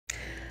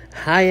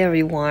Hi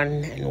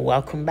everyone, and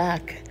welcome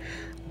back.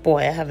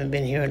 Boy, I haven't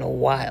been here in a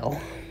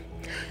while.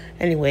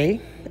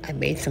 Anyway, I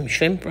made some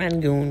shrimp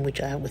rangoon,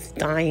 which I was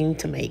dying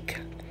to make.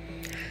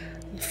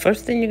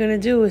 First thing you're going to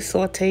do is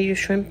saute your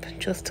shrimp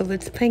just till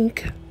it's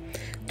pink.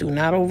 Do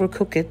not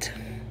overcook it.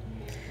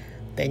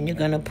 Then you're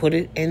going to put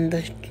it in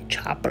the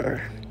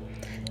chopper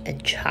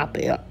and chop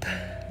it up.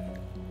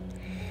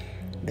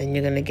 Then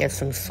you're going to get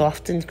some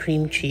softened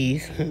cream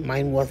cheese.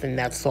 Mine wasn't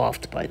that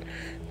soft, but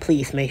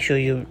please make sure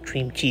your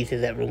cream cheese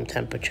is at room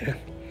temperature.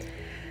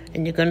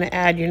 And you're going to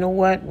add,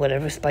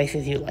 whatever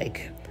spices you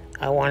like.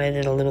 I wanted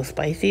it a little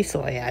spicy,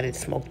 so I added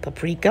smoked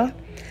paprika,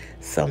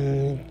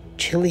 some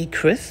chili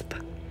crisp,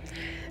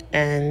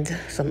 and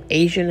some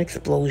Asian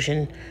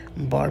Explosion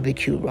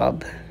barbecue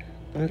rub.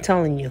 I'm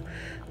telling you,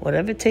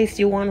 whatever taste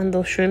you want on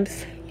those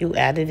shrimps, you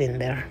add it in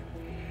there.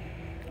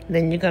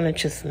 Then you're going to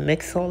just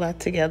mix all that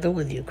together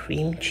with your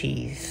cream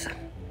cheese.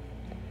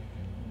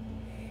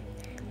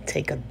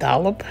 Take a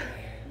dollop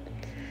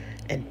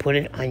and put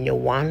it on your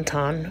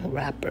wonton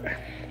wrapper,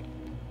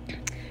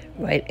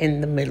 right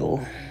in the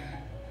middle.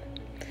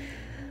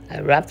 I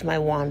wrapped my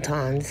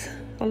wontons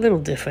a little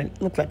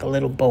different, looked like a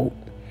little boat.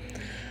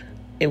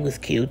 It was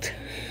cute,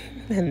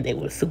 and they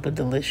were super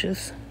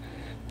delicious.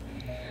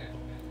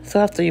 So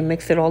after you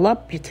mix it all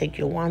up, you take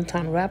your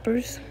wonton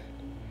wrappers,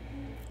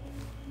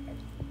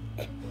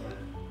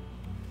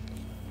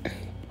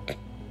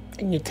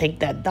 and you take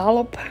that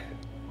dollop,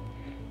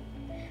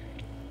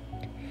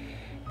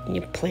 and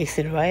you place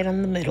it right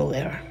on the middle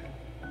there.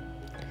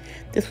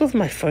 This was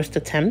my first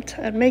attempt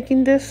at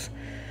making this,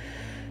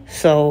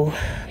 so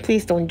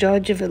please don't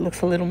judge if it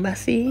looks a little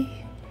messy.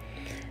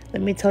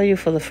 Let me tell you,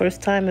 for the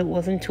first time, it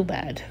wasn't too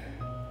bad.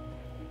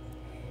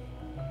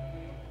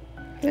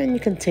 And you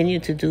continue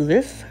to do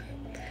this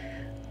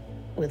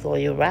with all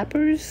your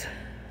wrappers.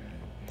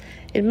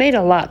 It made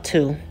a lot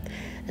too,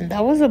 and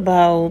that was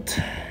about,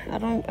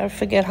 I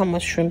forget how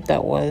much shrimp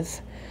that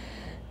was.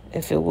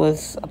 If it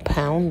was a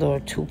pound or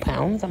 2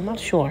 pounds, I'm not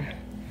sure.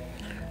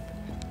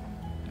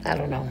 I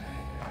don't know.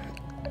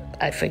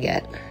 I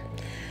forget.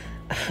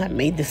 I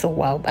made this a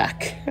while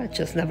back. I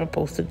just never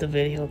posted the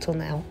video till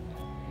now.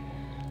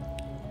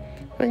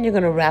 Then you're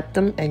going to wrap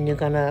them, and you're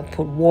going to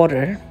put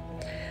water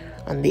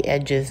on the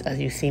edges as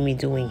you see me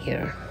doing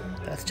here.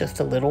 That's just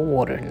a little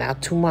water,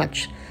 not too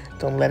much.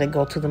 Don't let it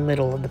go to the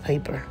middle of the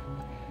paper,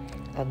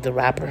 of the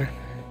wrapper.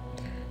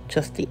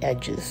 Just the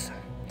edges.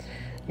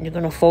 And you're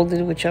going to fold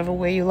it whichever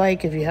way you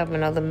like. If you have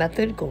another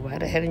method, go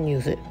right ahead and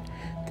use it.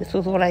 This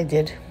was what I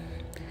did.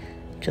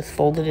 Just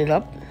folded it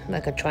up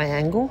like a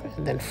triangle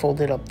and then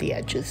folded up the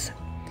edges.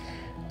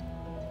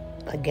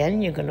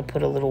 Again, you're going to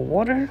put a little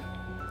water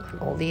on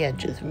all the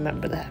edges.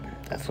 Remember that.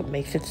 That's what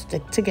makes it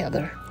stick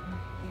together.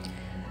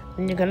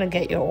 And you're going to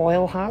get your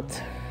oil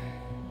hot.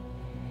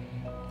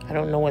 I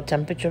don't know what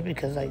temperature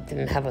because I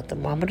didn't have a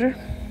thermometer.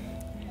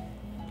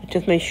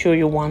 Just make sure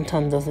your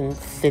wonton doesn't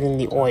sit in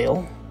the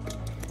oil.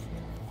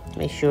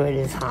 Make sure it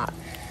is hot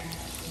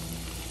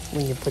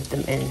when you put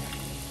them in.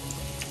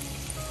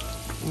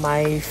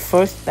 My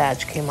first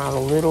batch came out a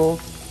little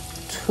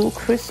too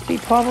crispy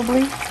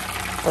probably,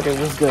 but it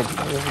was good. It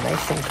was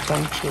nice and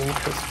crunchy and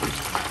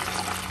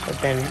crispy.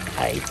 But then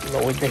I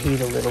lowered the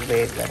heat a little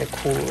bit, let it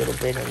cool a little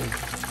bit, and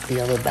the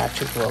other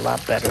batches were a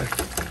lot better.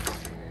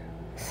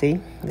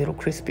 See, a little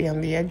crispy on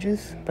the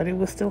edges, but it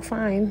was still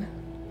fine.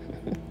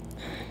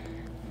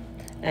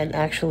 And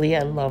actually,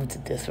 I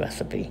loved this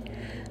recipe.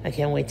 I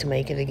can't wait to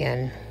make it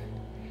again.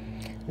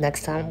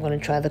 Next time, I'm going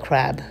to try the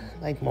crab,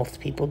 like most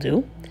people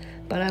do.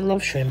 But I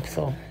love shrimp,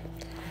 so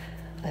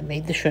I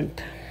made the shrimp.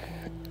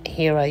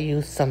 Here I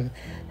used some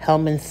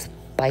Hellmann's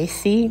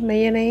spicy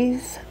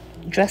mayonnaise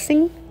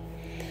dressing,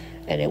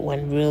 and it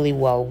went really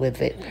well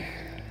with it.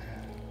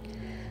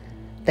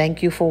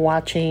 Thank you for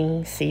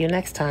watching. See you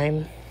next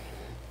time.